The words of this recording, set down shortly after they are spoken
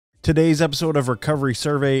Today's episode of Recovery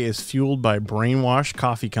Survey is fueled by Brainwash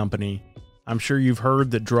Coffee Company. I'm sure you've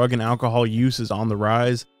heard that drug and alcohol use is on the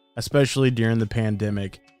rise, especially during the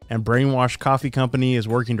pandemic, and Brainwash Coffee Company is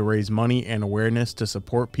working to raise money and awareness to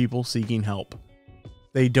support people seeking help.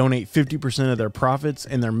 They donate 50% of their profits,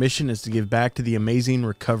 and their mission is to give back to the amazing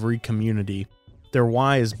recovery community. Their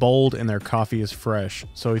why is bold and their coffee is fresh,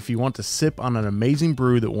 so if you want to sip on an amazing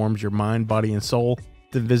brew that warms your mind, body, and soul,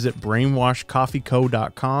 then visit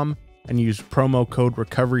brainwashcoffeeco.com and use promo code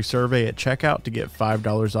RECOVERYSURVEY at checkout to get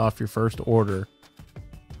 $5 off your first order.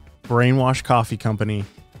 Brainwash Coffee Company.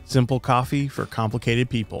 Simple coffee for complicated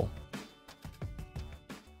people.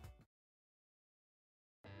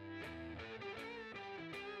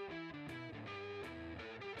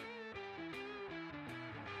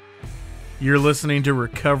 You're listening to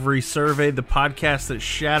Recovery Survey, the podcast that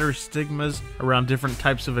shatters stigmas around different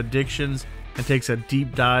types of addictions and takes a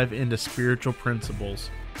deep dive into spiritual principles.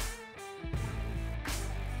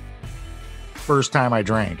 First time I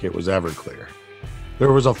drank, it was Everclear.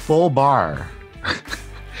 There was a full bar.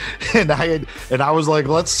 and I was like,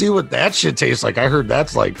 let's see what that shit tastes like. I heard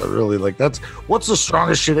that's like really like that's what's the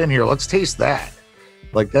strongest shit in here? Let's taste that.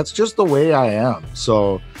 Like that's just the way I am.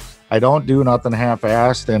 So I don't do nothing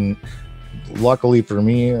half-assed. And luckily for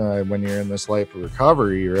me, when you're in this life of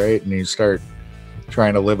recovery, right, and you start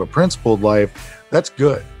trying to live a principled life, that's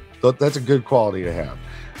good. That's a good quality to have.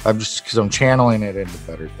 Because I'm channeling it into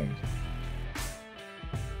better things.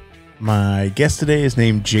 My guest today is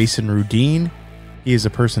named Jason Rudeen. He is a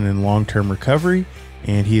person in long-term recovery,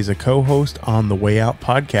 and he is a co-host on the Way Out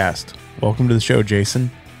podcast. Welcome to the show, Jason.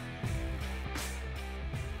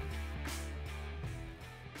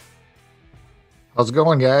 How's it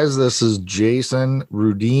going, guys? This is Jason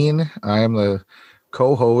Rudeen. I am the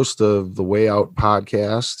co-host of the Way Out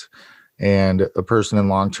podcast and a person in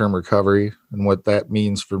long-term recovery. And what that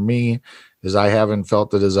means for me is I haven't felt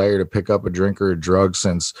the desire to pick up a drink or a drug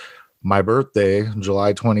since my birthday,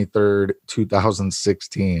 July 23rd,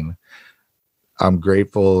 2016. I'm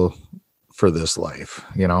grateful for this life.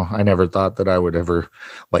 You know, I never thought that I would ever,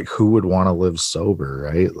 like, who would want to live sober,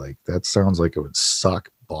 right? Like, that sounds like it would suck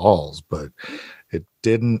balls, but it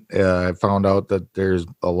didn't. I found out that there's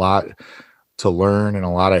a lot to learn in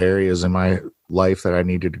a lot of areas in my life that I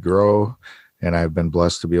needed to grow, and I've been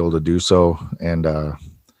blessed to be able to do so and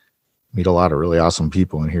meet a lot of really awesome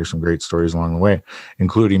people and hear some great stories along the way,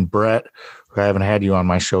 including Brett, who I haven't had you on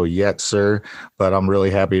my show yet, sir, but I'm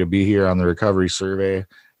really happy to be here on the Recovery Survey.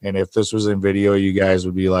 And if this was in video, you guys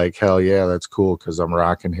would be like, hell yeah, that's cool, because I'm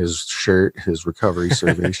rocking his shirt, his Recovery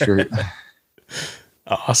Survey shirt.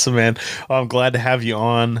 Awesome, man. Well, I'm glad to have you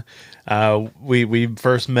on. We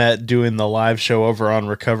first met doing the live show over on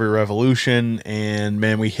Recovery Revolution, and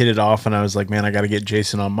man, we hit it off, and I was like, man, I got to get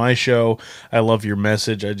Jason on my show. I love your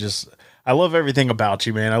message. I love everything about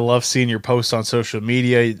you, man. I love seeing your posts on social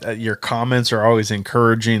media. Your comments are always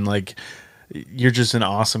encouraging. Like, you're just an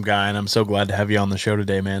awesome guy, and I'm so glad to have you on the show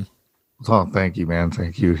today, man. Oh, thank you, man.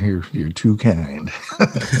 Thank you. You're too kind.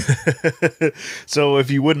 So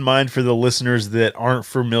if you wouldn't mind, for the listeners that aren't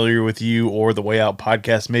familiar with you or the Way Out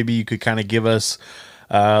podcast, maybe you could kind of give us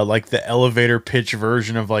like the elevator pitch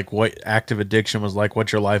version of like what active addiction was like,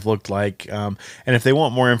 what your life looked like. And if they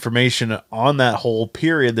want more information on that whole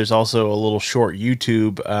period, there's also a little short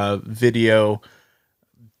YouTube video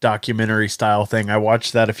documentary style thing. I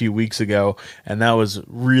watched that a few weeks ago, and that was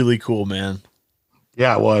really cool, man.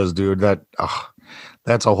 Yeah, it was, dude.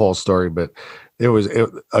 That's a whole story, but it was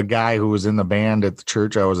a guy who was in the band at the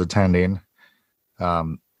church I was attending.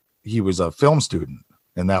 He was a film student,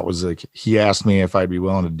 and that was like, he asked me if I'd be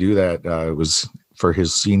willing to do that. It was for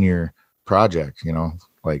his senior project, you know,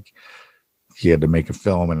 like he had to make a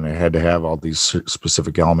film and it had to have all these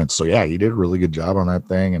specific elements. So yeah, he did a really good job on that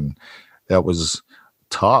thing. And that was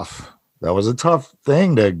tough. That was a tough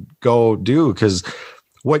thing to go do, because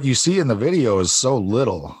what you see in the video is so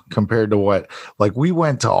little compared to what, like, we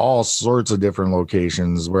went to all sorts of different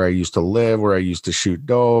locations where I used to live, where I used to shoot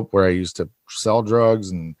dope, where I used to sell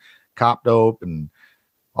drugs and cop dope and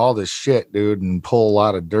all this shit, dude, and pull a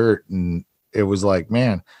lot of dirt. And it was like,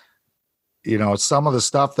 man, you know, some of the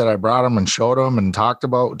stuff that I brought him and showed him and talked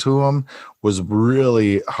about to him was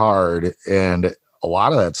really hard. And a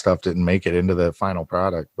lot of that stuff didn't make it into the final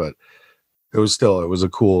product, but it was a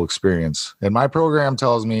cool experience. And my program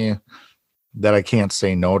tells me that I can't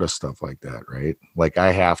say no to stuff like that, right? Like,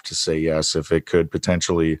 I have to say yes. If it could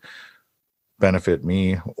potentially benefit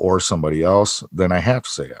me or somebody else, then I have to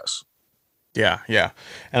say yes. Yeah.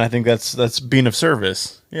 And I think that's being of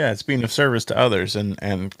service. Yeah, it's being of service to others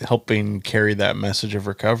and helping carry that message of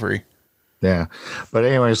recovery. Yeah. But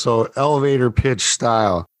anyway, so elevator pitch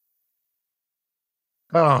style.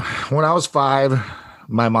 Oh, when I was 5,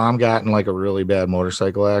 my mom got in like a really bad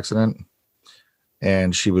motorcycle accident,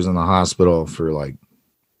 and she was in the hospital for like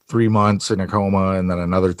 3 months in a coma, and then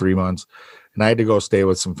another 3 months. And I had to go stay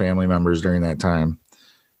with some family members during that time.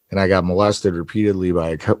 And I got molested repeatedly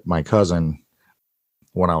by my cousin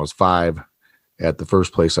when I was 5 at the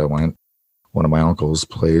first place I went, one of my uncle's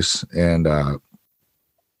place. And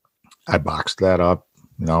I boxed that up.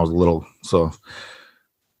 I was little. So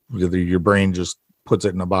your brain just puts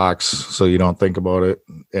it in a box so you don't think about it.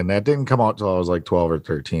 And that didn't come out till I was like 12 or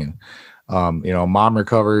 13. Mom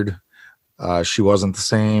recovered. She wasn't the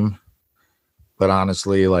same. But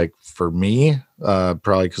honestly, like for me,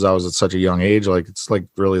 probably because I was at such a young age, like it's like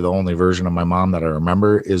really the only version of my mom that I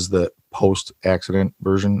remember is the post-accident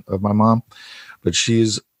version of my mom. But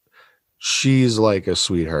she's like a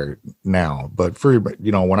sweetheart now. But for,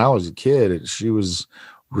 when I was a kid, she was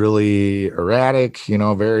really erratic,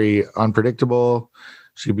 very unpredictable.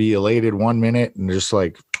 She'd be elated 1 minute and just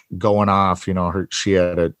like going off, she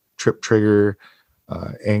had a trip trigger,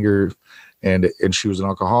 anger, and she was an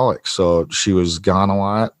alcoholic. So she was gone a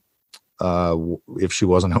lot. If she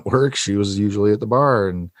wasn't at work, she was usually at the bar,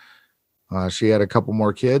 and she had a couple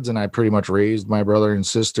more kids, and I pretty much raised my brother and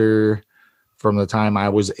sister from the time I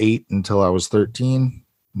was 8 until I was 13.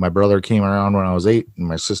 My brother came around when I was 8, and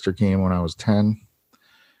my sister came when I was 10.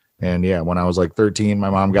 And yeah, when I was like 13,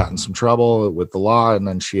 my mom got in some trouble with the law, and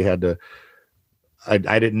then she had to, I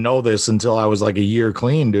didn't know this until I was like a year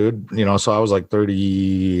clean, dude. So I was like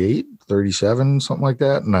 38, 37, something like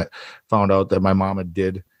that. And I found out that my mama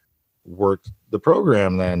did work the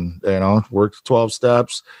program then, worked 12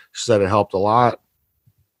 steps. She said it helped a lot.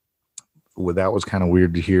 Well, that was kind of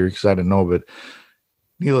weird to hear because I didn't know, but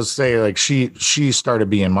needless to say, like she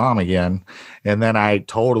started being mom again. And then I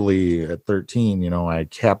totally, at 13, I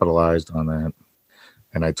capitalized on that,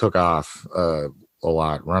 and I took off a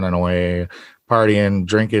lot, running away, partying,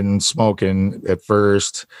 drinking, smoking at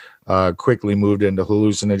first, quickly moved into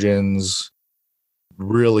hallucinogens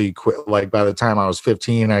really quick. Like by the time I was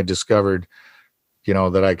 15, I discovered,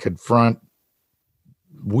 that I could front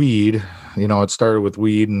weed. It started with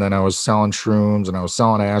weed, and then I was selling shrooms, and I was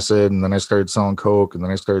selling acid, and then I started selling coke, and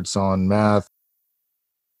then I started selling meth,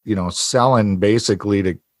 selling basically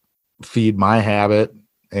to feed my habit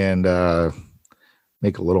and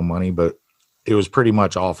make a little money, but it was pretty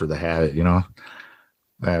much all for the habit,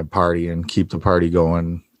 party and keep the party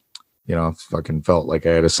going. Fucking felt like I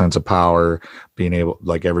had a sense of power, being able,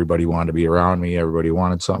 like everybody wanted to be around me. Everybody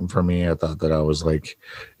wanted something from me. I thought that I was like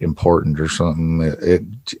important or something.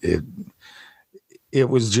 It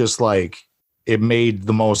was just like, it made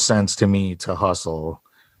the most sense to me to hustle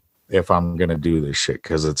if I'm going to do this shit,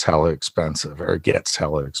 because it's hella expensive, or it gets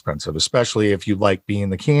hella expensive, especially if you like being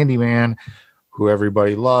the candy man who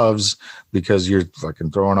everybody loves, because you're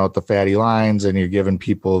fucking throwing out the fatty lines and you're giving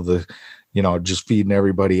people the, just feeding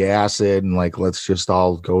everybody acid and like, let's just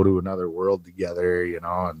all go to another world together,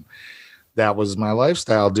 and that was my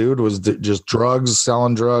lifestyle, dude, was just drugs,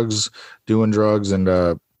 selling drugs, doing drugs, and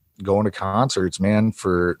going to concerts, man,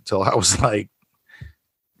 till I was like,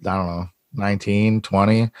 I don't know, 19,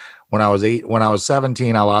 20. When I was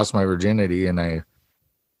 17, I lost my virginity, and I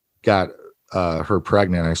got her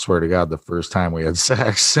pregnant. I swear to God, the first time we had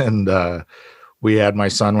sex, and we had my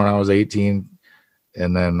son when I was 18.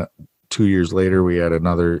 And then 2 years later, we had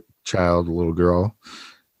another child, a little girl.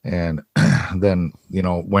 And then,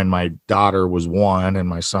 when my daughter was 1 and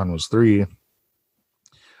my son was 3,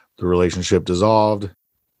 the relationship dissolved.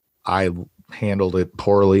 I handled it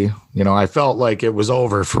poorly. I felt like it was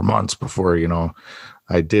over for months before,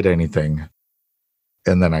 I did anything.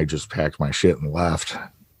 And then I just packed my shit and left.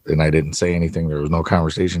 And I didn't say anything. There was no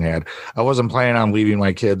conversation had. I wasn't planning on leaving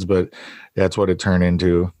my kids, but that's what it turned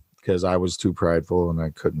into, because I was too prideful and I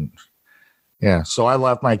couldn't. Yeah. So I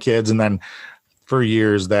left my kids, and then for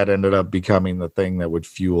years that ended up becoming the thing that would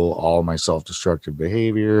fuel all my self-destructive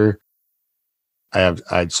behavior.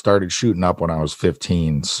 I started shooting up when I was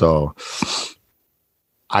 15. So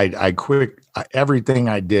I quit everything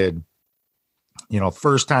I did.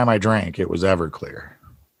 First time I drank, it was Everclear.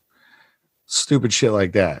 Stupid shit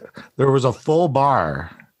like that. There was a full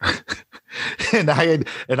bar. And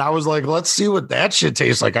I was like, let's see what that shit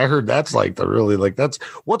tastes like. I heard that's like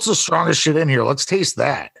what's the strongest shit in here? Let's taste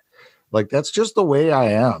that. Like, that's just the way I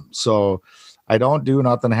am. So I don't do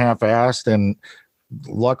nothing half-assed. And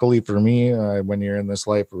luckily for me, when you're in this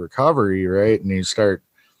life of recovery, right, and you start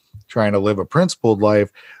trying to live a principled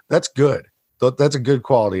life, that's good. That's a good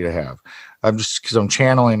quality to have. Because I'm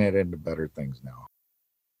channeling it into better things now.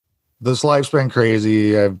 This life's been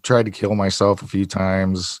crazy. I've tried to kill myself a few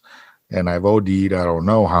times, and I've OD'd I don't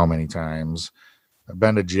know how many times. I've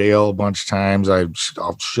been to jail a bunch of times. I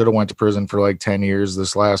should have went to prison for like 10 years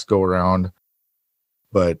this last go around.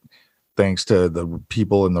 But thanks to the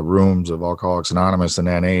people in the rooms of Alcoholics Anonymous and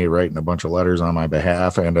NA writing a bunch of letters on my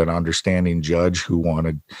behalf, and an understanding judge who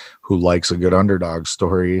likes a good underdog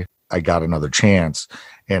story, I got another chance.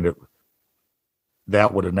 And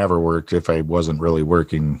that would have never worked if I wasn't really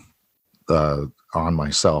working on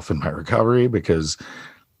myself in my recovery, because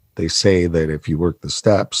they say that if you work the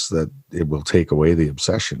steps, that it will take away the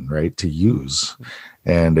obsession, right, to use.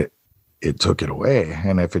 And it took it away.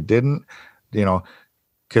 And if it didn't,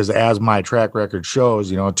 because as my track record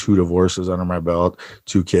shows, 2 divorces under my belt,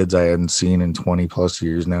 2 kids I hadn't seen in 20 plus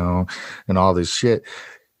years now, and all this shit,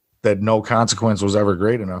 that no consequence was ever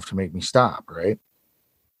great enough to make me stop, right?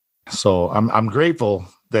 So I'm grateful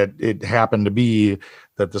that it happened to be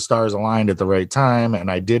that the stars aligned at the right time,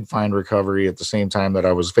 and I did find recovery at the same time that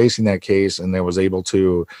I was facing that case, and I was able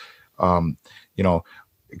to,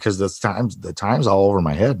 because the time's all over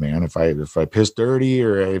my head, man. If I piss dirty,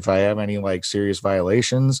 or if I have any like serious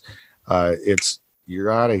violations,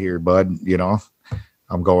 you're out of here, bud.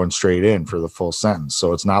 I'm going straight in for the full sentence.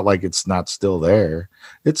 So it's not like it's not still there.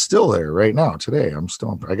 It's still there right now today.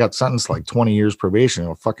 I got sentenced like 20 years probation.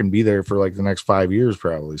 I'll fucking be there for like the next 5 years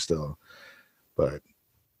probably still. But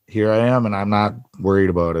here I am, and I'm not worried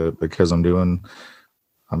about it, because I'm doing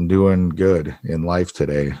good in life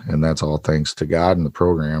today. And that's all thanks to God and the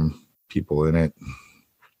program, people in it.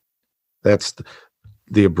 That's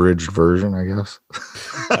the abridged version, I guess.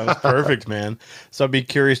 That was perfect, man. So I'd be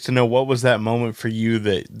curious to know, what was that moment for you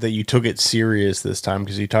that you took it serious this time?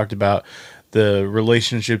 Because you talked about the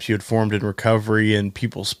relationships you had formed in recovery and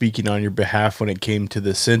people speaking on your behalf when it came to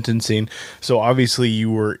the sentencing. So obviously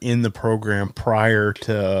you were in the program prior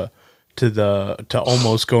to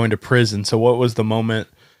almost going to prison. So what was the moment?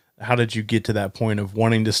 How did you get to that point of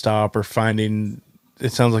wanting to stop, or finding?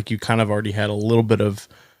 It sounds like you kind of already had a little bit of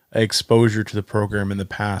exposure to the program in the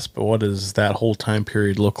past, but what does that whole time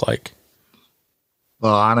period look like?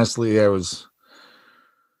 Well, honestly, I was,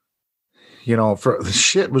 the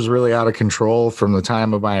shit was really out of control from the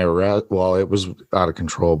time of my arrest. Well, it was out of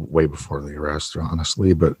control way before the arrest,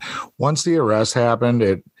 honestly. But once the arrest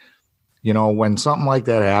happened, when something like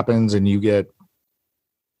that happens and you get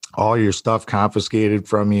all your stuff confiscated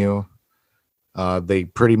from you, they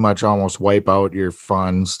pretty much almost wipe out your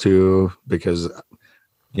funds too, because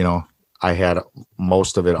I had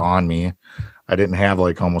most of it on me. I didn't have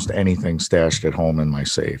like almost anything stashed at home in my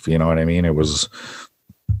safe. You know what I mean? It was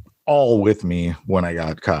all with me when I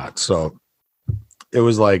got caught. So it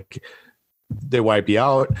was like they wipe you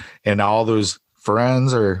out, and all those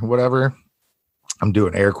friends or whatever, I'm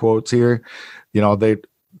doing air quotes here, they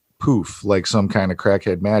poof, like some kind of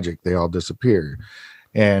crackhead magic. They all disappear,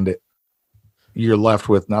 and you're left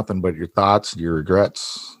with nothing but your thoughts, your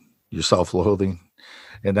regrets, your self-loathing.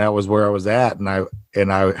 And that was where I was at. And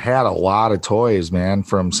I had a lot of toys, man,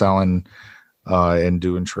 from selling and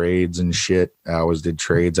doing trades and shit. I always did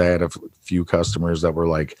trades. I had a few customers that were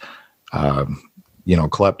like,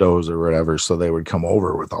 kleptos or whatever. So they would come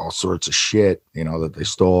over with all sorts of shit, that they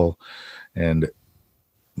stole. And,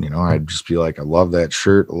 I'd just be like, I love that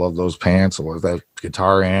shirt. I love those pants. I love that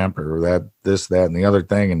guitar amp, or that, this, that, and the other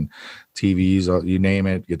thing. And TVs, you name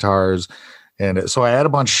it, guitars. And so I had a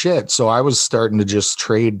bunch of shit. So I was starting to just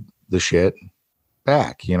trade the shit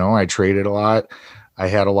back. I traded a lot. I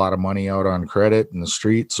had a lot of money out on credit in the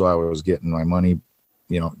street. So I was getting my money,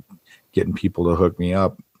 getting people to hook me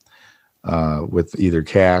up with either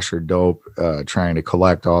cash or dope, trying to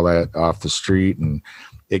collect all that off the street. And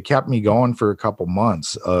it kept me going for a couple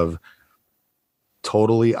months of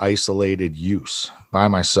totally isolated use by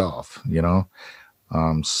myself,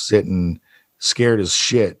 sitting scared as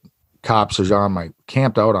shit. Cops are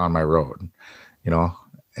camped out on my road,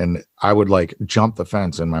 and I would like jump the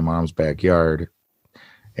fence in my mom's backyard.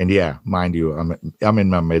 And yeah, mind you, I'm in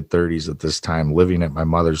my mid 30s at this time, living at my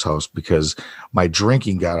mother's house because my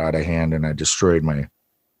drinking got out of hand, and I destroyed my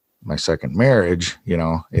second marriage,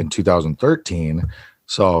 in 2013.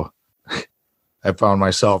 So I found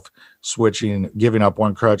myself giving up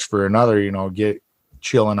one crutch for another,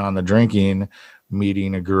 chilling on the drinking,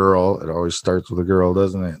 meeting a girl. It always starts with a girl,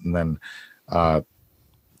 doesn't it? And then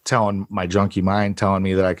telling my junkie mind, telling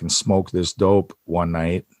me that I can smoke this dope one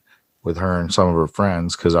night with her and some of her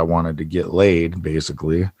friends, because I wanted to get laid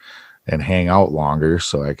basically and hang out longer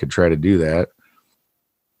so I could try to do that,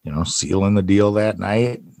 sealing the deal that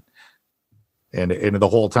night. And the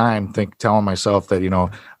whole time telling myself that,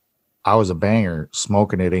 I was a banger,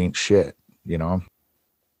 smoking it ain't shit,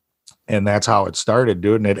 and that's how it started,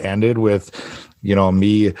 dude. And it ended with,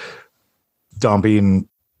 me dumping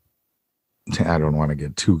I don't want to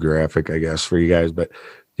get too graphic, I guess, for you guys, but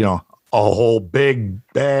you know, a whole big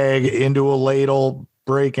bag into a ladle,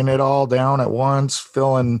 breaking it all down at once,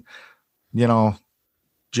 filling, you know,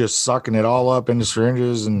 just sucking it all up into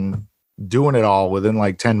syringes and doing it all within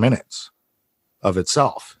like 10 minutes of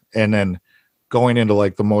itself. And then going into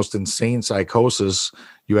like the most insane psychosis.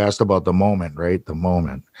 You asked about the moment, right? The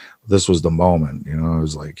moment. This was the moment, you know, it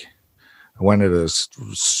was like, I went into this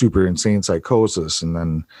super insane psychosis, and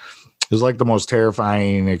then it was like the most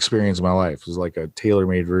terrifying experience of my life. It was like a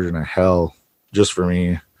tailor-made version of hell just for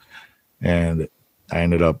me. And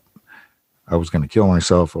I was going to kill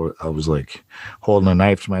myself. I was like holding a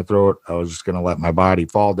knife to my throat. I was just going to let my body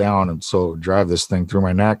fall down and so drive this thing through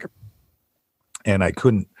my neck. And I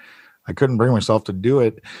couldn't bring myself to do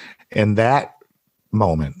it. And that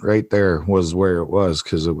moment right there was where it was,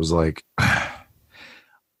 because it was like,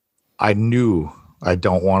 I knew I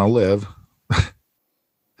don't want to live.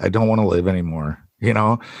 I don't want to live anymore, you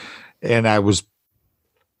know? And I was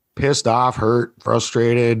pissed off, hurt,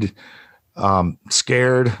 frustrated,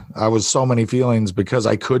 scared. I was so many feelings because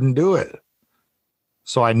I couldn't do it.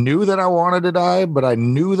 So I knew that I wanted to die, but I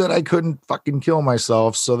knew that I couldn't fucking kill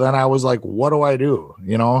myself. So then I was like, what do I do?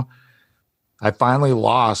 You know, I finally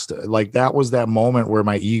lost. Like, that was that moment where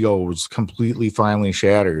my ego was completely finally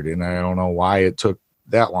shattered. And I don't know why it took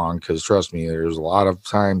that long, because trust me, there's a lot of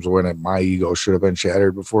times when my ego should have been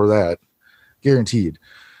shattered before that, guaranteed.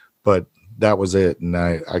 But that was it. And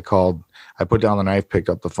I put down the knife, picked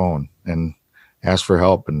up the phone and asked for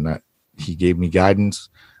help. And he gave me guidance.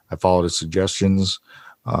 I followed his suggestions.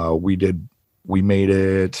 We made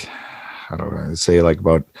it, I don't know, say like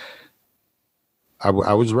about, I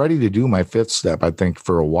was ready to do my fifth step. I think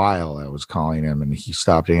for a while I was calling him and he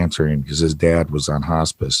stopped answering because his dad was on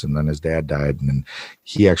hospice, and then his dad died, and then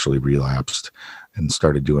he actually relapsed and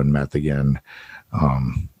started doing meth again.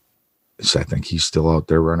 So I think he's still out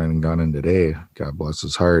there running and gunning today. God bless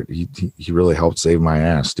his heart. He really helped save my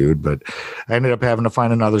ass, dude. But I ended up having to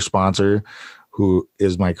find another sponsor, who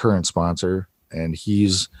is my current sponsor, and he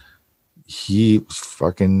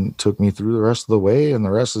fucking took me through the rest of the way, and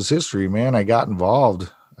the rest is history, man. I got involved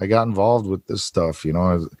with this stuff, you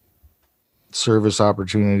know, service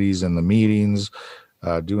opportunities and the meetings,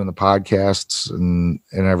 doing the podcasts and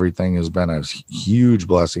everything has been a huge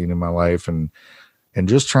blessing in my life, and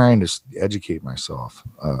just trying to educate myself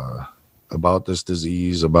about this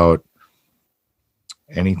disease, about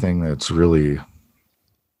anything that's really,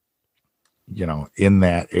 you know, in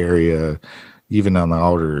that area, even on the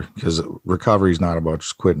outer, because recovery is not about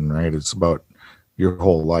just quitting, right? It's about your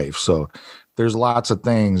whole life. So there's lots of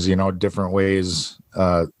things, you know, different ways,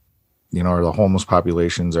 you know, the homeless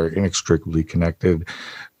populations are inextricably connected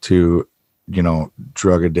to, you know,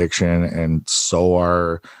 drug addiction, and so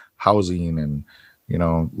are housing and, you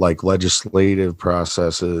know, like legislative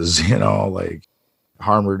processes, you know, like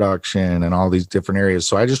harm reduction and all these different areas.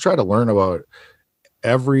 So I just try to learn about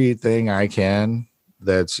everything I can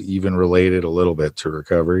that's even related a little bit to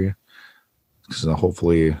recovery, because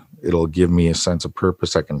hopefully it'll give me a sense of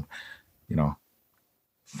purpose. I can, you know,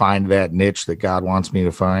 find that niche that God wants me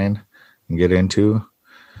to find and get into,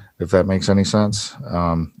 if that makes any sense,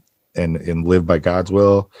 and live by God's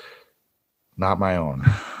will, not my own.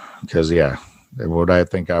 Because what I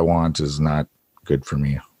think I want is not good for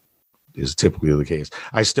me, is typically the case.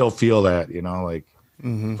 I still feel that, you know, like,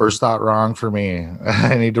 first thought wrong for me.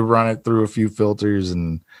 I need to run it through a few filters,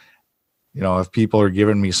 and, you know, if people are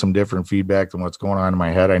giving me some different feedback than what's going on in my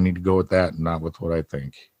head, I need to go with that and not with what I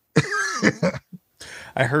think.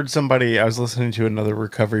 I heard I was listening to another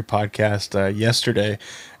recovery podcast yesterday,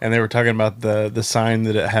 and they were talking about the sign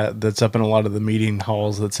that that's up in a lot of the meeting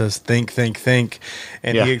halls that says think, think, think.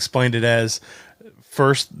 And he explained it as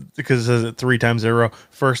first, because it says it 3 times in a row,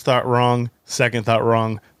 first thought wrong, second thought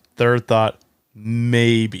wrong, third thought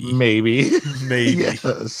maybe.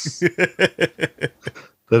 Yes. That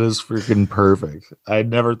is freaking perfect. I'd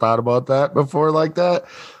never thought about that before like that,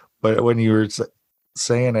 but when you were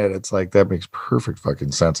saying it, it's like, that makes perfect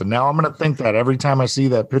fucking sense. And now I'm going to think that every time I see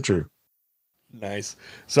that picture. Nice.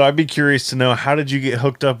 So I'd be curious to know, how did you get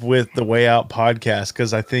hooked up with the Way Out podcast?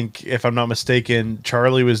 Because I think, if I'm not mistaken,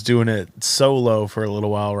 Charlie was doing it solo for a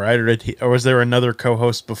little while, right? Or was there another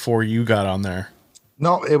co-host before you got on there?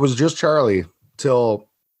 No, it was just Charlie till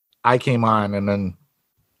I came on. And then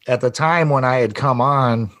at the time when I had come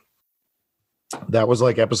on, that was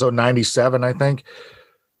like episode 97, I think.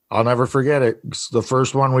 I'll never forget it. The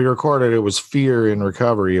first one we recorded, it was fear in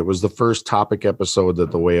recovery. It was the first topic episode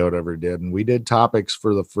that the Way Out ever did. And we did topics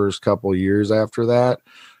for the first couple of years after that.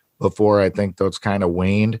 before. I think that's kind of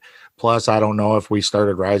waned. Plus, I don't know if we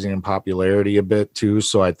started rising in popularity a bit too.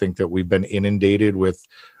 So I think that we've been inundated with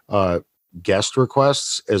guest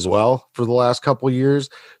requests as well for the last couple of years.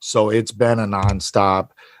 So it's been a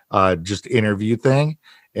nonstop just interview thing.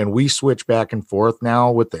 And we switch back and forth now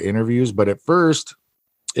with the interviews. But at first,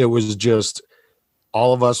 it was just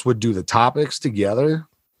all of us would do the topics together.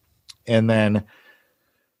 And then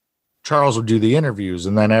Charles would do the interviews.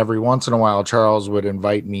 And then every once in a while, Charles would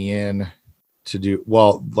invite me in to do,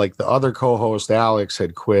 well, like the other co-host, Alex,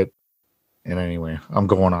 had quit. And anyway, I'm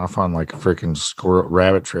going off on like a freaking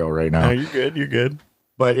rabbit trail right now. No, you're good. You're good.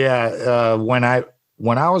 But yeah, when I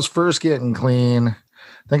was first getting clean,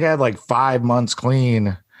 I think I had like 5 months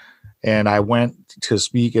clean, and I went to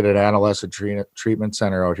speak at an adolescent treatment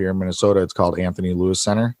center out here in Minnesota. It's called Anthony Lewis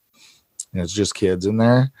Center, and it's just kids in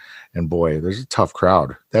there. And boy, there's a tough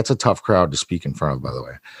crowd. That's a tough crowd to speak in front of, by the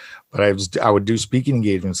way. But I would do speaking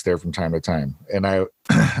engagements there from time to time. And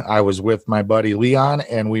I was with my buddy Leon,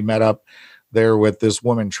 and we met up there with this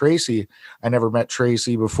woman, Tracy. I never met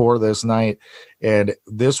Tracy before this night. And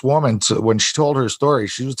this woman, when she told her story,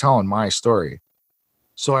 she was telling my story.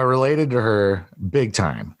 So I related to her big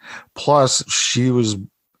time. Plus, she was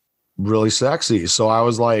really sexy. So I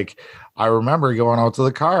was like, I remember going out to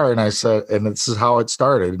the car and I said, and this is how it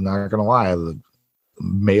started. Not going to lie, the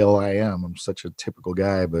male I am, I'm such a typical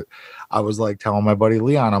guy, but I was like telling my buddy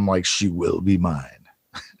Leon, I'm like, she will be mine.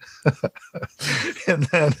 And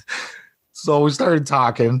then, so we started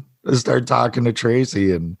talking. I started talking to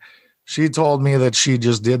Tracy, and she told me that she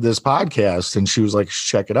just did this podcast, and she was like,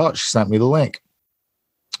 check it out. She sent me the link.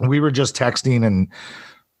 We were just texting and,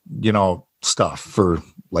 stuff for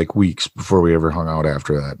like weeks before we ever hung out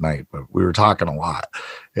after that night, but we were talking a lot.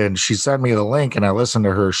 And she sent me the link, and I listened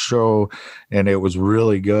to her show, and it was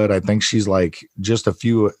really good. I think she's like just a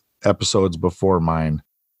few episodes before mine,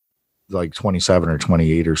 like 27 or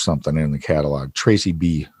 28 or something in the catalog. Tracy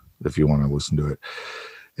B, if you want to listen to it.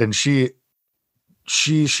 And she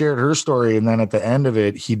shared her story. And then at the end of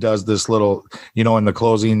it, he does this little, in the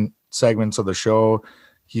closing segments of the show,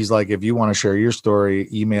 he's like, if you want to share your story,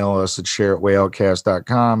 email us at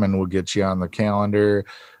share@wayoutcast.com, and we'll get you on the calendar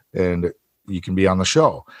and you can be on the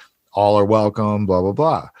show. All are welcome, blah, blah,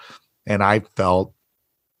 blah. And I felt,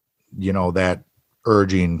 that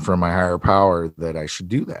urging from my higher power that I should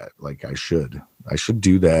do that. Like I should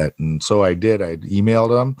do that. And so I did. I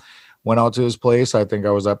emailed him, went out to his place. I think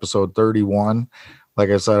I was episode 31. Like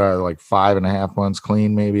I said, I was like 5.5 months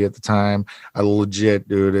clean, maybe at the time. I legit,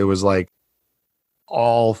 dude, it was like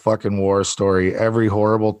all fucking war story, every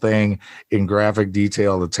horrible thing in graphic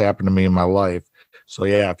detail that's happened to me in my life. So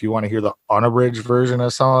yeah, if you want to hear the unabridged version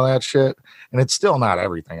of some of that shit, and it's still not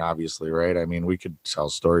everything, obviously, right? I mean, we could tell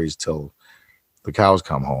stories till the cows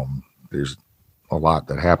come home. There's a lot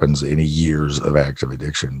that happens in years of active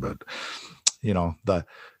addiction, but the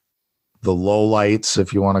low lights,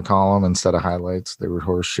 if you want to call them, instead of highlights, they were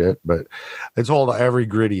horse shit. But I told every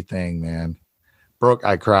gritty thing, man.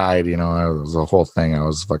 I cried, it was a whole thing. I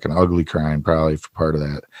was fucking ugly crying probably for part of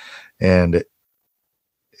that. And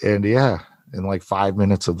yeah, in like 5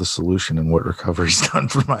 minutes of the solution and what recovery's done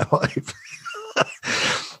for my life.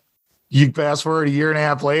 You fast forward a year and a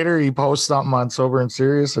half later, he posts something on Sober and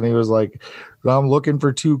Serious, and he was like, I'm looking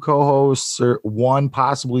for 2 co-hosts, or 1,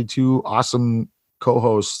 possibly 2 awesome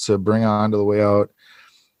co-hosts to bring on to the Way Out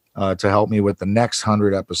to help me with the next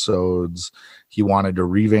 100 episodes. He wanted to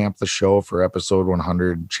revamp the show for episode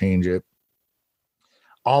 100, change it.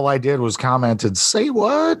 All I did was commented, say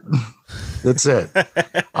what? That's it.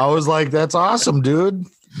 I was like, that's awesome, dude.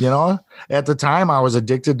 At the time I was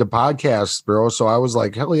addicted to podcasts, bro. So I was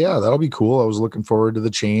like, hell yeah, that'll be cool. I was looking forward to the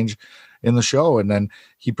change in the show. And then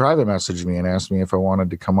he private messaged me and asked me if I wanted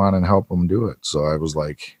to come on and help him do it. So I was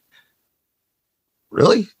like,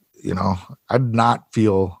 really? I did not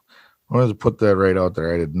feel, I wanted to put that right out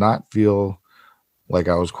there. I did not feel like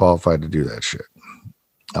I was qualified to do that shit.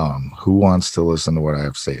 Who wants to listen to what I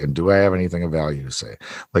have to say? And do I have anything of value to say?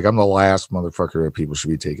 Like, I'm the last motherfucker that people should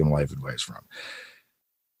be taking life advice from.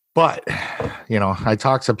 But, I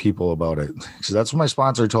talked to people about it, because that's what my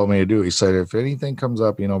sponsor told me to do. He said, if anything comes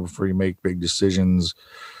up, before you make big decisions,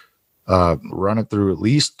 run it through at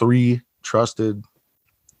least 3 trusted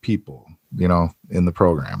people, in the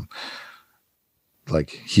program.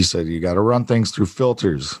 Like he said, you got to run things through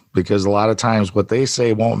filters, because a lot of times what they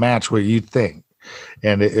say won't match what you think.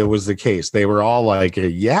 And it was the case. They were all like a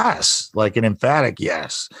yes, like an emphatic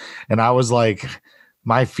yes. And I was like,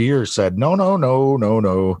 my fear said,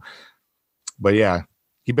 no. But yeah,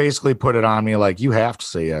 he basically put it on me like, you have to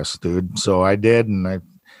say yes, dude. So I did, and I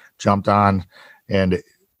jumped on. And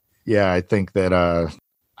yeah, I think that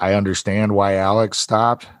I understand why Alex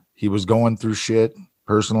stopped. He was going through shit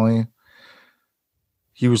personally.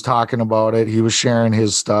 He was talking about it. He was sharing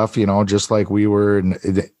his stuff, you know, just like we were.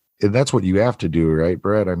 And that's what you have to do, right,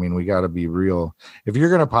 Brett? I mean, we got to be real. If you're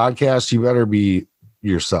going to podcast, you better be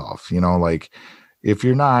yourself, you know, like if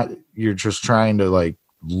you're not, you're just trying to like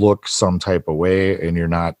look some type of way and you're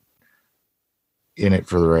not in it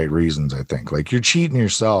for the right reasons. I think like you're cheating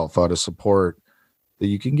yourself out of support that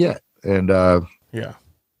you can get. And yeah,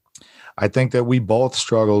 I think that we both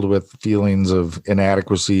struggled with feelings of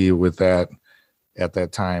inadequacy with that at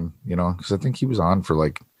that time, you know, because I think he was on for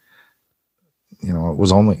like, you know, it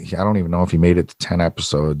was only, I don't even know if he made it to 10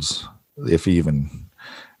 episodes, if even,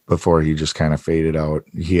 before he just kind of faded out.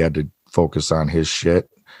 He had to focus on his shit.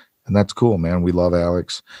 And that's cool, man. We love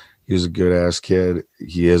Alex. He was a good ass kid.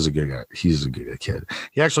 He is a good guy. He's a good kid.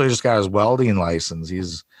 He actually just got his welding license.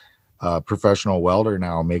 He's a professional welder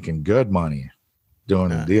now, making good money doing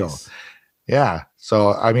the deal. Yeah.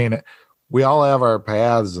 So, I mean, we all have our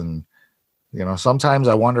paths, and, you know, sometimes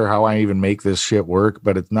I wonder how I even make this shit work,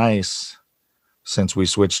 but it's nice since we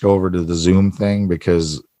switched over to the Zoom thing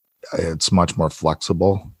because it's much more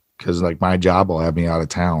flexible, because like my job will have me out of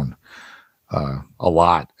town a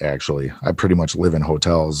lot. Actually, I pretty much live in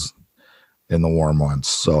hotels in the warm months.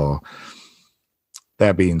 So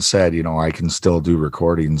that being said, you know, I can still do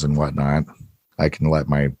recordings and whatnot. I can let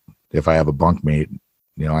if I have a bunkmate,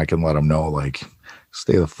 you know, I can let them know, like,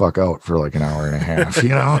 stay the fuck out for like an hour and a half, you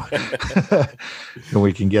know, and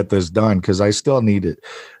we can get this done. Cause I still need it.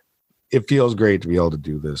 It feels great to be able to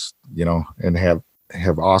do this, you know, and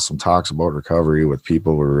have awesome talks about recovery with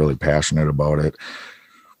people who are really passionate about it.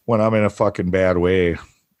 When I'm in a fucking bad way,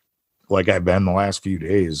 like I've been the last few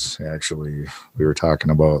days, actually, we were talking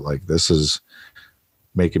about, like, this is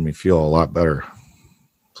making me feel a lot better.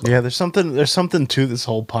 So. Yeah, there's something to this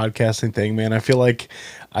whole podcasting thing, man. I feel like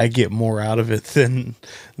I get more out of it than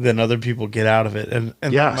other people get out of it. And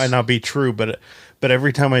yes. That might not be true, but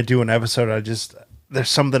every time I do an episode, there's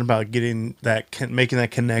something about making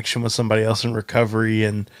that connection with somebody else in recovery.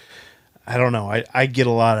 And I don't know, I get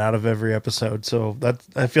a lot out of every episode. So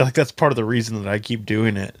I feel like that's part of the reason that I keep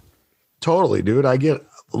doing it. Totally, dude. I get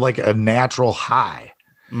like a natural high,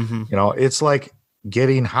 you know, it's like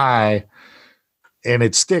getting high, and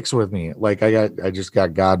it sticks with me. Like I just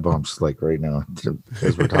got God bumps like right now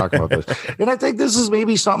as we're talking about this. And I think this is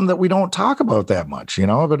maybe something that we don't talk about that much, you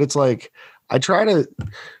know, but it's like, I try to,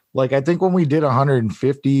 like, I think when we did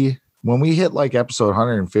 150, when we hit like episode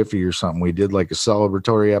 150 or something, we did like a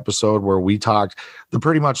celebratory episode where we talked,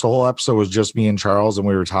 pretty much the whole episode was just me and Charles. And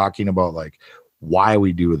we were talking about like why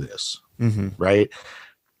we do this. Right.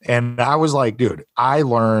 And I was like, dude, I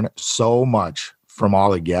learn so much from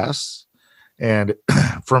all the guests and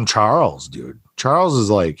from Charles, dude. Charles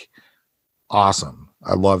is like awesome.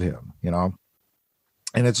 I love him, you know?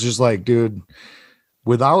 And it's just like, dude,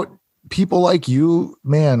 without people like you,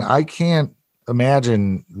 man, I can't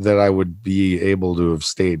imagine that I would be able to have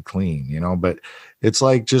stayed clean, you know? But it's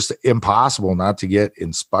like just impossible not to get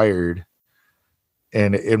inspired.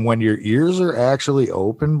 And when your ears are actually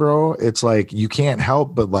open, bro, it's like you can't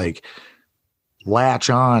help but like latch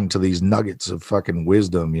on to these nuggets of fucking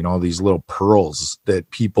wisdom, you know, these little pearls that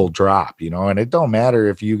people drop, you know. And it don't matter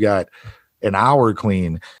if you got an hour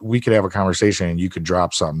clean, we could have a conversation and you could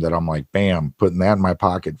drop something that I'm like, bam, putting that in my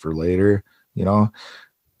pocket for later, you know.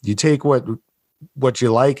 You take what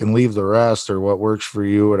you like and leave the rest, or what works for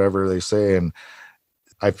you, whatever they say. And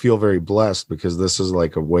I feel very blessed because this is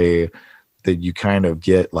like a way that you kind of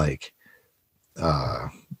get like,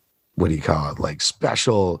 what do you call it? Like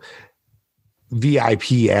special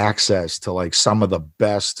VIP access to like some of the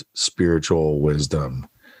best spiritual wisdom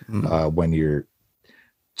when you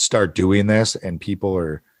start doing this, and people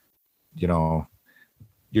are, you know,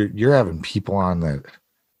 you're having people on that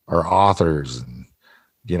are authors and,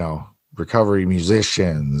 you know, recovery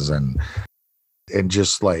musicians and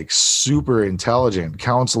just like super intelligent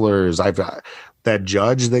counselors. I've got that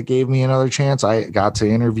judge that gave me another chance. I got to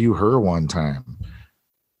interview her one time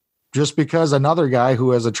just because another guy who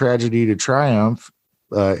has a tragedy to triumph,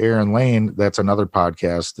 Aaron Lane, that's another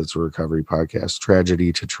podcast. That's a recovery podcast,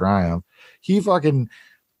 Tragedy to Triumph. He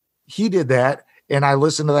did that. And I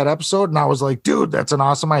listened to that episode and I was like, dude, that's an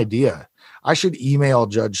awesome idea. I should email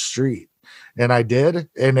Judge Street. And I did.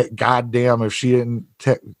 And goddamn, if she didn't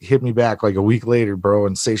hit me back like a week later, bro,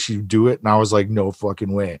 and say she'd do it. And I was like, no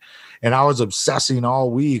fucking way. And I was obsessing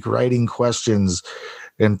all week, writing questions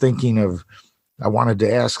and thinking of, I wanted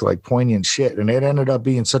to ask like poignant shit. And it ended up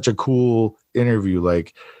being such a cool interview,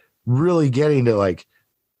 like really getting to like,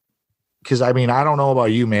 cause I mean, I don't know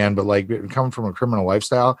about you, man, but like coming from a criminal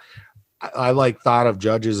lifestyle, I like thought of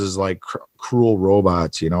judges as like cruel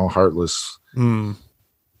robots, you know, heartless.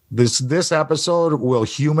 This episode will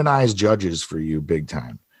humanize judges for you big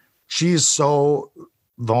time. She's so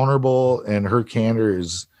vulnerable, and her candor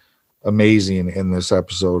is amazing in this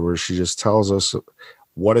episode, where she just tells us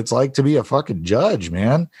what it's like to be a fucking judge,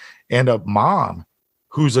 man, and a mom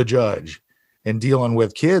who's a judge and dealing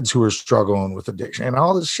with kids who are struggling with addiction and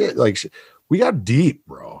all this shit. Like, we got deep,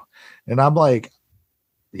 bro. And I'm like,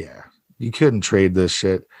 yeah, you couldn't trade this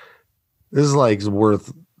shit. This is like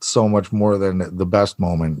worth so much more than the best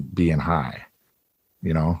moment being high.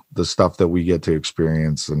 You know, the stuff that we get to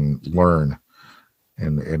experience and learn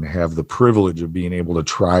and have the privilege of being able to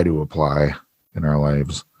try to apply in our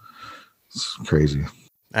lives. It's crazy.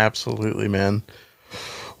 Absolutely, man.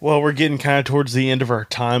 Well, we're getting kind of towards the end of our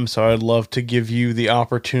time, so I'd love to give you the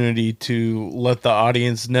opportunity to let the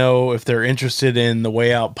audience know if they're interested in the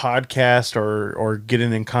Way Out podcast or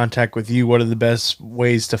getting in contact with you. What are the best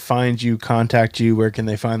ways to find you, contact you? Where can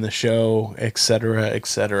they find the show, et cetera, et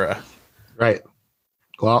cetera? Right.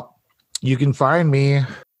 Well, you can find me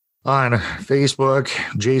on Facebook,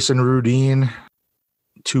 Jason Rudeen,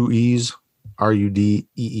 2 E's,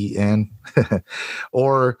 Rudeen,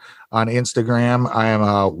 or on Instagram, I am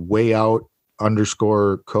a Way Out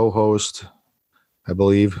 _ co-host, I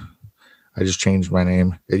believe. I just changed my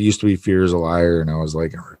name. It used to be Fear is a Liar, and I was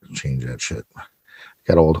like, I'm going to change that shit.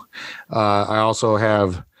 Got old. I also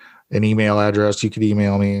have an email address. You could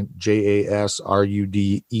email me,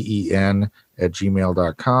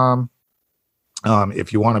 jasrudeen@gmail.com.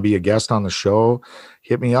 If you want to be a guest on the show,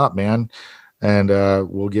 hit me up, man, and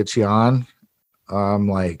we'll get you on. I'm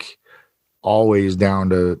like always down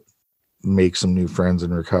to make some new friends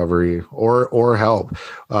in recovery or help.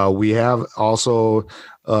 We have also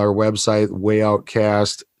our website,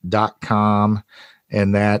 wayoutcast.com,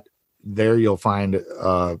 and that there you'll find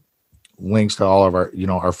links to all of our, you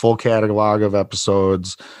know, our full catalog of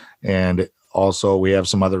episodes. And also we have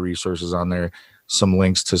some other resources on there, some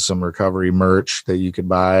links to some recovery merch that you could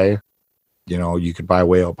buy. You know, you could buy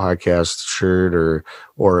Way Out Podcast shirt,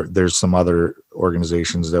 or there's some other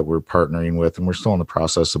organizations that we're partnering with, and we're still in the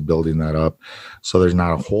process of building that up. So there's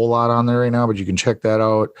not a whole lot on there right now, but you can check that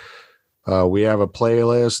out. We have a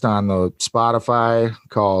playlist on the Spotify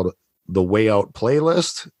called the Way Out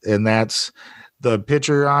Playlist, and that's the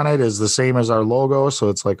picture on it is the same as our logo. So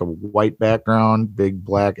it's like a white background, big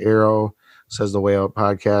black arrow, says the Way Out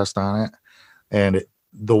Podcast on it. And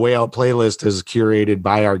the Way Out playlist is curated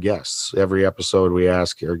by our guests. Every episode we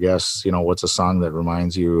ask our guests, you know, what's a song that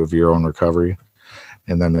reminds you of your own recovery?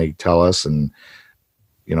 And then they tell us, and,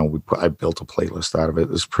 you know, I built a playlist out of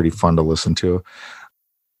it. It's pretty fun to listen to.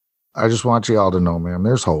 I just want you all to know, man,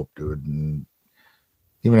 there's hope, dude. And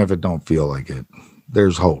even if it don't feel like it,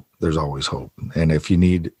 there's hope. There's always hope. And if you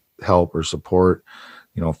need help or support,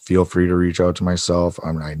 you know, feel free to reach out to myself.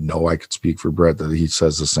 I mean, I know I could speak for Brett that he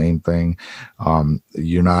says the same thing.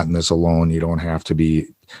 You're not in this alone. You don't have to be.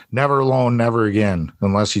 Never alone, never again,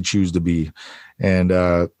 unless you choose to be. And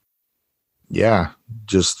yeah,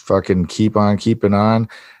 just fucking keep on keeping on.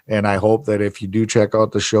 And I hope that if you do check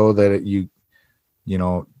out the show, that you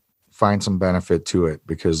know, find some benefit to it,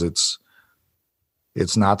 because it's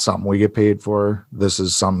not something we get paid for. This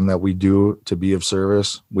is something that we do to be of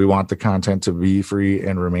service. We want the content to be free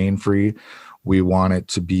and remain free. We want it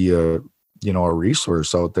to be a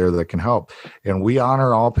resource out there that can help. And we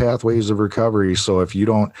honor all pathways of recovery. So if you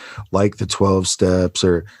don't like the 12 steps,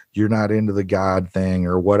 or you're not into the God thing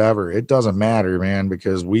or whatever, it doesn't matter, man,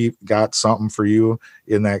 because we got something for you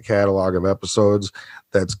in that catalog of episodes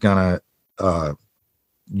that's gonna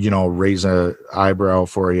raise a eyebrow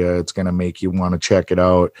for you. It's going to make you want to check it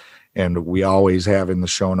out. And we always have in the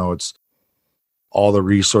show notes all the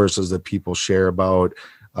resources that people share about.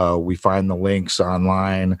 We find the links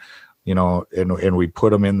online, you know, and we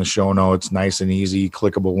put them in the show notes, nice and easy,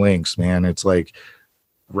 clickable links, man. It's like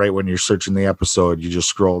right when you're searching the episode, you just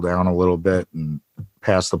scroll down a little bit and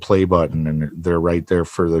pass the play button, and they're right there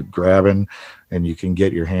for the grabbing, and you can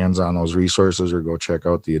get your hands on those resources or go check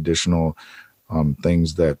out the additional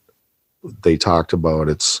things that they talked about.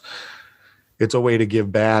 It's a way to give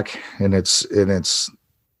back, and it's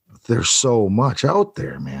there's so much out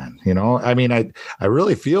there, man. You know, I mean, I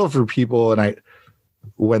really feel for people, and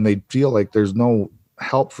when they feel like there's no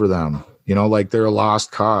help for them, you know, like they're a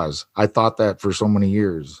lost cause. I thought that for so many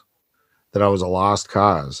years, that I was a lost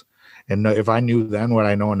cause. And if I knew then what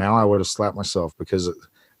I know now, I would have slapped myself, because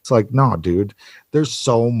it's like, no, dude, there's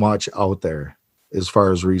so much out there as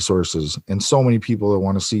far as resources, and so many people that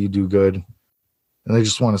want to see you do good, and they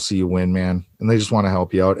just want to see you win, man. And they just want to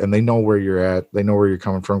help you out, and they know where you're at. They know where you're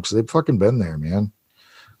coming from, because they've fucking been there, man.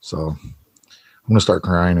 So I'm gonna start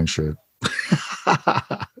crying and shit.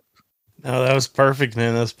 No, that was perfect,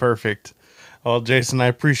 man. That's perfect. Well, Jason, I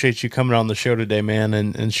appreciate you coming on the show today, man,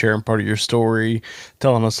 and sharing part of your story,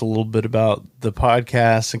 telling us a little bit about the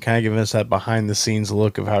podcast and kind of giving us that behind the scenes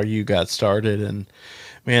look of how you got started. And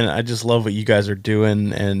man, I just love what you guys are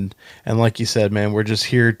doing. And like you said, man, we're just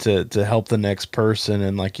here to help the next person.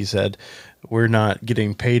 And like you said, we're not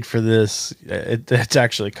getting paid for this. It's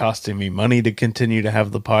actually costing me money to continue to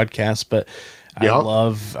have the podcast, but Yep.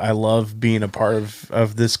 I love being a part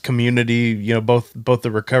of this community, you know, both the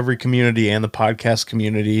recovery community and the podcast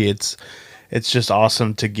community. It's just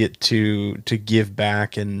awesome to get to give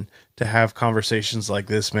back and to have conversations like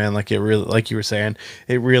this, man. Like like you were saying,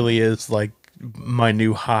 it really is like my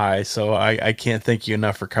new high. So I can't thank you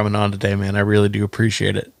enough for coming on today, man. I really do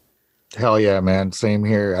appreciate it. Hell yeah, man. Same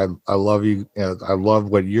here. I love you. I love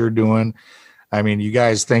what you're doing. I mean, you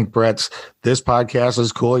guys think this podcast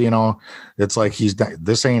is cool. You know, it's like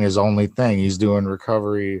this ain't his only thing. He's doing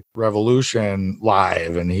Recovery Revolution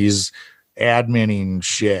live, and he's adminning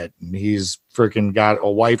shit, and he's freaking got a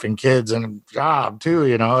wife and kids and a job too.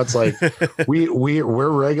 You know, it's like we're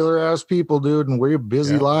regular ass people, dude, and we're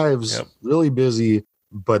busy lives, really busy.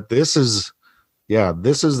 But this is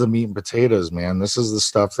the meat and potatoes, man. This is the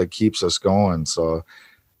stuff that keeps us going. So,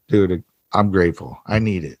 dude, I'm grateful. I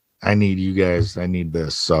need it. I need you guys. I need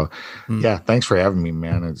this. So, yeah, thanks for having me,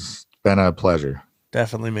 man. It's been a pleasure.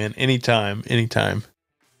 Definitely, man. Anytime.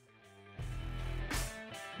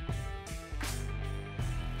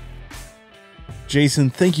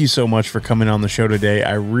 Jason, thank you so much for coming on the show today.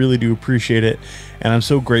 I really do appreciate it. And I'm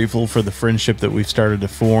so grateful for the friendship that we've started to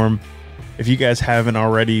form. If you guys haven't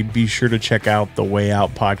already, be sure to check out the Way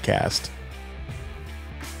Out podcast.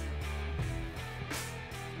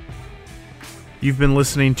 You've been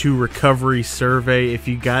listening to Recovery Survey. If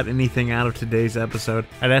you got anything out of today's episode,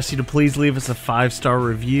 I'd ask you to please leave us a 5-star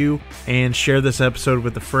review and share this episode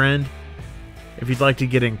with a friend. If you'd like to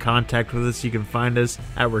get in contact with us, you can find us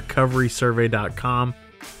at recoverysurvey.com.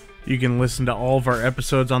 You can listen to all of our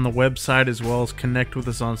episodes on the website, as well as connect with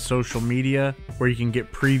us on social media, where you can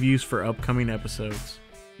get previews for upcoming episodes.